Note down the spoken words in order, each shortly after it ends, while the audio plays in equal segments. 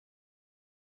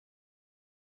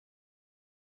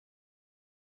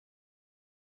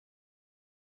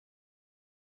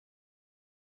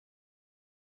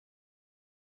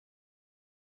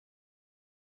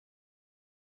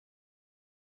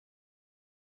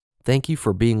Thank you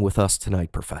for being with us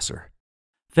tonight, Professor.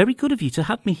 Very good of you to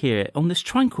have me here on this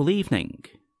tranquil evening.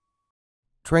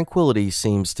 Tranquility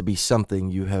seems to be something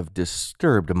you have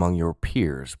disturbed among your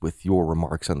peers with your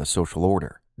remarks on the social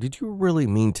order. Did you really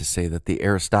mean to say that the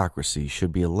aristocracy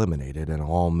should be eliminated and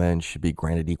all men should be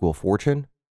granted equal fortune?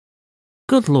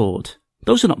 Good Lord,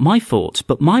 those are not my thoughts,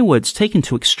 but my words taken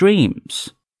to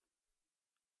extremes.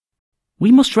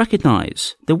 We must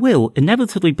recognise there will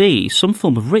inevitably be some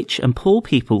form of rich and poor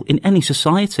people in any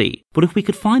society, but if we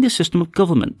could find a system of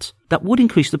government that would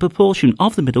increase the proportion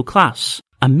of the middle class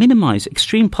and minimise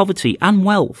extreme poverty and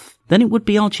wealth, then it would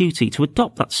be our duty to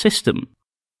adopt that system.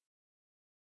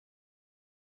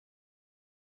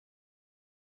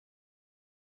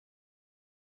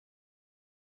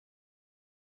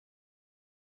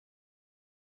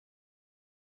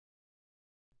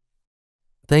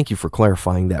 Thank you for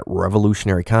clarifying that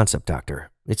revolutionary concept, Doctor.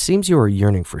 It seems you are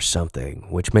yearning for something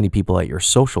which many people at your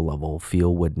social level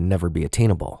feel would never be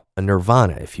attainable, a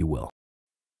nirvana, if you will.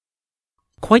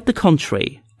 Quite the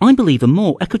contrary. I believe a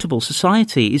more equitable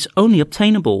society is only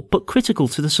obtainable but critical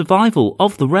to the survival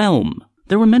of the realm.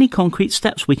 There are many concrete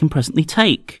steps we can presently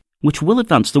take, which will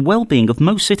advance the well-being of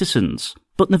most citizens,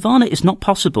 but nirvana is not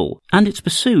possible, and its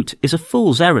pursuit is a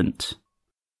fool's errand.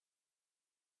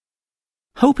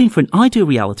 Hoping for an ideal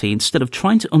reality instead of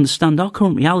trying to understand our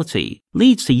current reality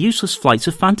leads to useless flights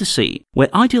of fantasy,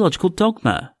 where ideological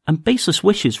dogma and baseless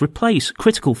wishes replace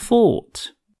critical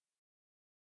thought.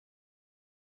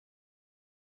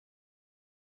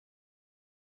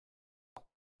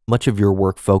 Much of your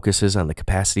work focuses on the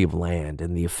capacity of land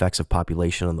and the effects of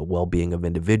population on the well-being of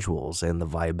individuals and the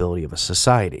viability of a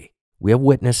society. We have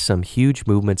witnessed some huge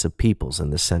movements of peoples in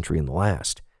this century and the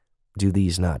last. Do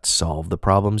these not solve the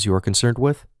problems you are concerned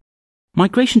with?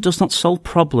 Migration does not solve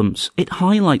problems, it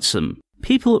highlights them.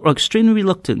 People are extremely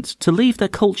reluctant to leave their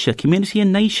culture, community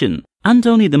and nation, and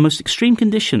only the most extreme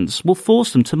conditions will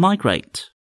force them to migrate.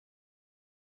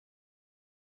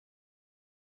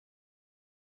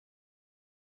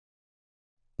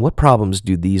 What problems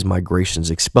do these migrations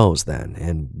expose then,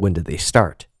 and when did they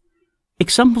start?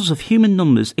 Examples of human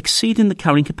numbers exceeding the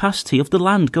carrying capacity of the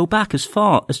land go back as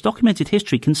far as documented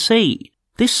history can see.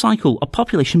 This cycle of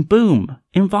population boom,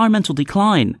 environmental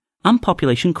decline, and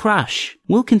population crash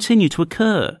will continue to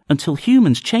occur until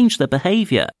humans change their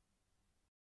behaviour.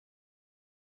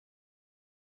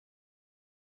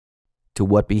 To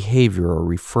what behavior are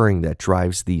referring that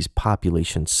drives these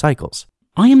population cycles?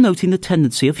 I am noting the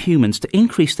tendency of humans to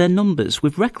increase their numbers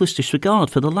with reckless disregard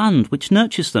for the land which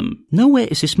nurtures them. Nowhere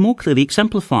is this more clearly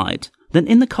exemplified than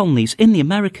in the colonies in the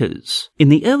Americas. In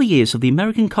the early years of the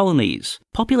American colonies,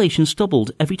 populations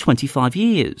doubled every 25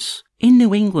 years. In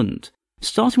New England,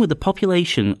 starting with a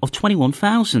population of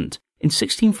 21,000 in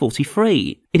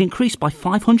 1643, it increased by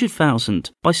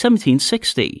 500,000 by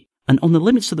 1760. And on the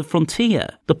limits of the frontier,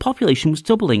 the population was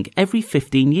doubling every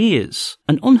 15 years,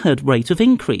 an unheard rate of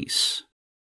increase.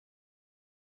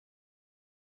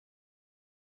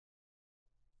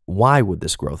 Why would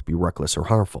this growth be reckless or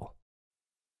harmful?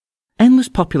 Endless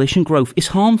population growth is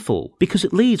harmful because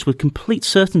it leads with complete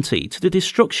certainty to the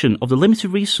destruction of the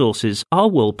limited resources our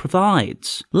world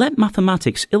provides. Let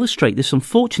mathematics illustrate this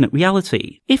unfortunate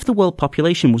reality. If the world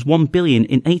population was 1 billion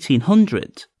in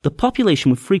 1800, the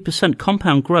population with 3%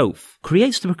 compound growth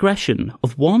creates the progression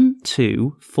of 1,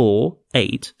 2, 4,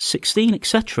 8, 16,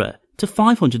 etc. to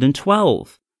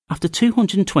 512 after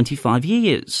 225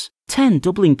 years, 10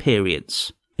 doubling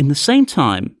periods. In the same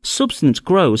time, substance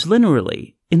grows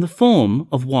linearly in the form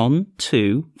of 1,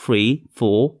 2, 3,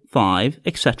 4, 5,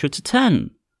 etc. to 10.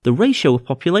 The ratio of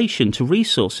population to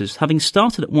resources having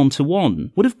started at 1 to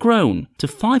 1 would have grown to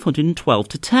 512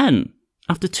 to 10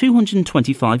 after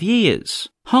 225 years,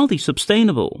 hardly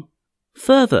sustainable.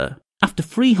 Further, after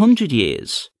 300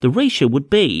 years, the ratio would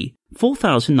be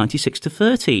 4,096 to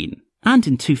 13, and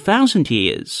in 2,000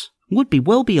 years would be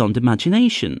well beyond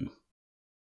imagination.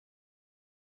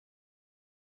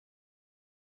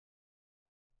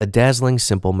 A dazzling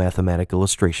simple mathematical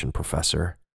illustration,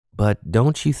 Professor. But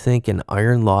don't you think an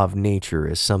iron law of nature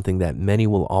is something that many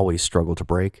will always struggle to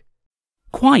break?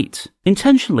 Quite.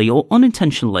 Intentionally or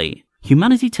unintentionally,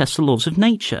 humanity tests the laws of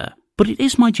nature. But it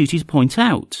is my duty to point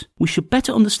out, we should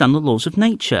better understand the laws of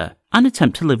nature and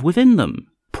attempt to live within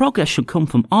them. Progress should come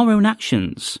from our own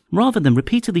actions, rather than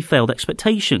repeatedly failed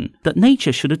expectation that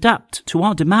nature should adapt to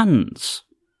our demands.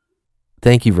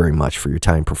 Thank you very much for your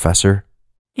time, Professor.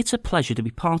 It's a pleasure to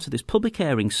be part of this public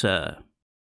airing, sir.